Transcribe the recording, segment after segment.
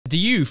Do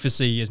you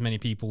foresee as many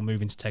people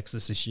moving to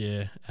Texas this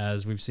year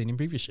as we've seen in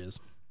previous years?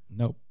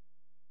 Nope.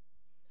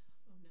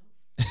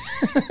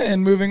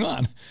 And moving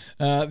on.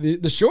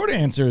 The short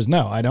answer is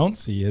no. I don't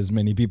see as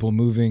many people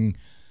moving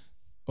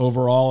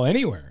overall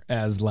anywhere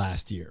as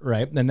last year,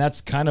 right? And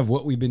that's kind of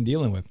what we've been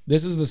dealing with.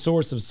 This is the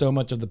source of so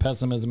much of the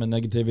pessimism and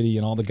negativity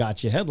and all the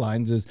gotcha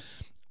headlines is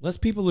less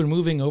people are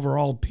moving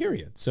overall,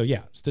 period. So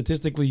yeah,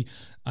 statistically,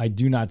 I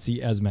do not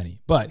see as many.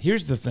 But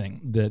here's the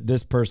thing that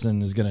this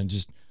person is going to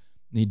just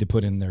need to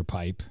put in their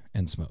pipe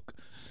and smoke.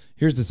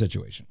 Here's the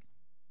situation.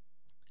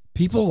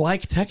 People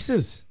like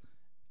Texas.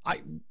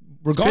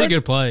 Pretty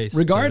good place.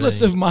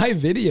 Regardless of my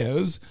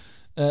videos,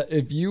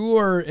 if you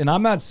are, and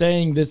I'm not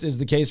saying this is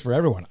the case for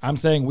everyone. I'm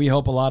saying we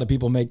hope a lot of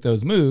people make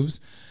those moves.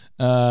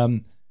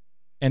 And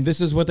this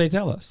is what they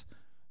tell us.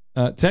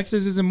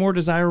 Texas is a more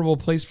desirable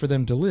place for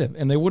them to live.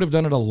 And they would have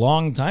done it a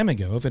long time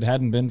ago if it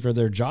hadn't been for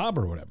their job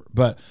or whatever.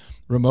 But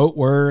remote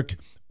work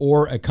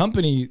or a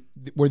company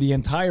where the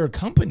entire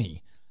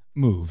company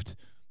moved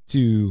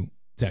to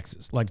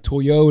Texas, like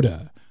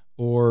Toyota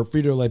or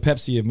Frito-Lay,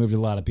 Pepsi have moved a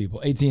lot of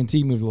people.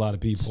 AT&T moved a lot of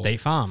people.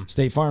 State Farm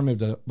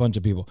moved a bunch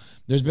of people.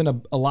 There's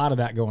been a lot of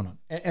that going on.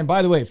 And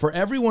by the way, for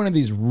every one of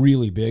these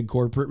really big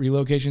corporate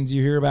relocations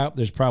you hear about,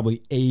 there's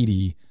probably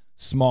 80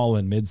 small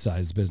and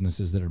mid-sized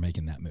businesses that are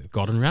making that move.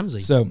 Gordon Ramsay.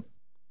 So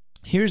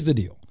here's the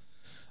deal.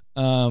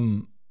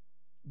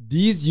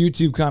 These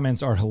YouTube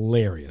comments are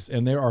hilarious,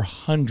 and there are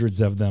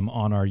hundreds of them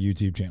on our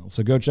YouTube channel.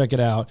 So go check it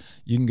out.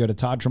 You can go to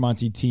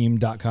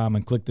toddtremonteteam.com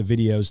and click the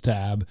videos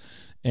tab,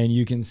 and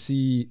you can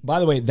see, by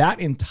the way, that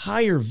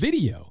entire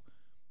video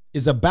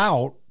is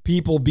about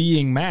people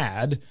being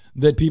mad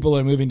that people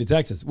are moving to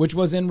Texas, which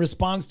was in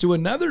response to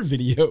another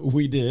video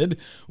we did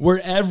where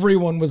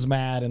everyone was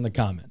mad in the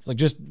comments, like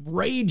just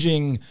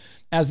raging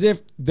as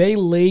if they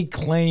lay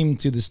claim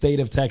to the state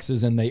of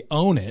Texas and they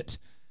own it.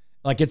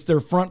 Like it's their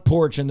front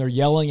porch and they're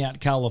yelling at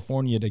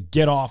California to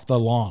get off the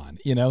lawn,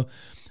 you know?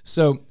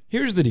 So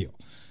here's the deal.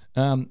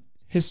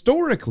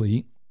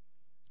 Historically,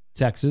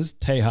 Texas,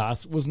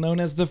 Tejas, was known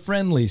as the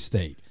friendly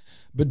state.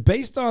 But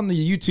based on the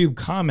YouTube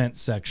comment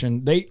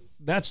section,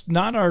 that's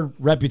not our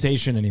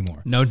reputation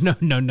anymore. No.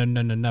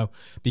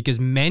 Because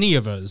many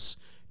of us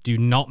do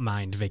not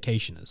mind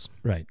vacationers.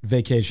 Right,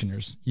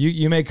 vacationers.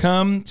 You may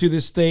come to the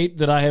state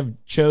that I have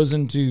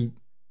chosen to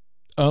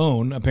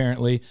own,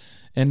 apparently,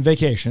 and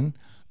vacation,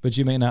 but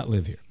you may not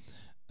live here.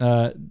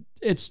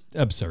 It's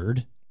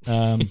absurd.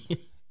 Now,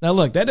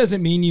 look, that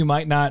doesn't mean you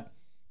might not,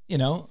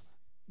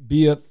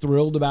 be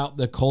thrilled about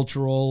the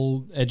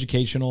cultural,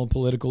 educational,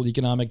 political,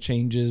 economic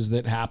changes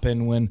that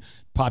happen when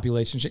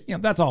population,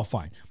 that's all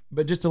fine.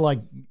 But just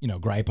to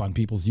gripe on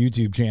people's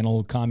YouTube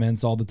channel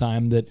comments all the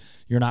time that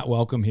you're not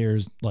welcome here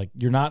is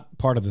you're not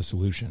part of the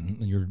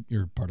solution.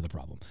 You're part of the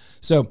problem.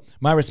 So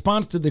my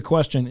response to the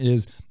question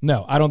is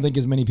no, I don't think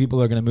as many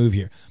people are going to move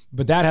here,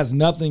 but that has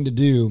nothing to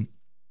do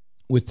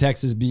with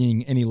Texas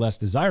being any less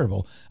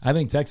desirable. I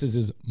think Texas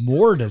is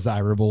more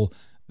desirable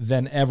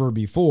than ever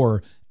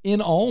before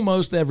in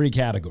almost every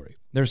category.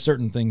 There's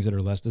certain things that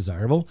are less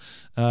desirable.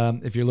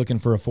 If you're looking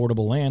for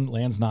affordable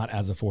land's not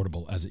as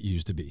affordable as it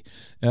used to be.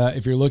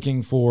 If you're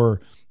looking for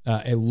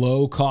a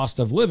low cost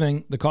of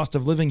living, the cost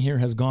of living here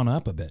has gone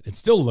up a bit. It's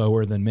still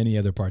lower than many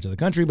other parts of the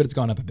country, but it's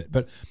gone up a bit.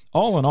 But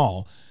all in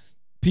all,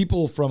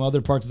 people from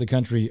other parts of the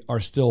country are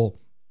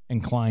still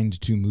inclined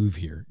to move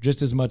here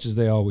just as much as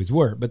they always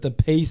were. But the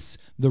pace,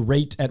 the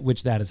rate at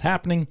which that is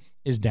happening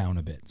is down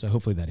a bit. So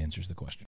hopefully that answers the question.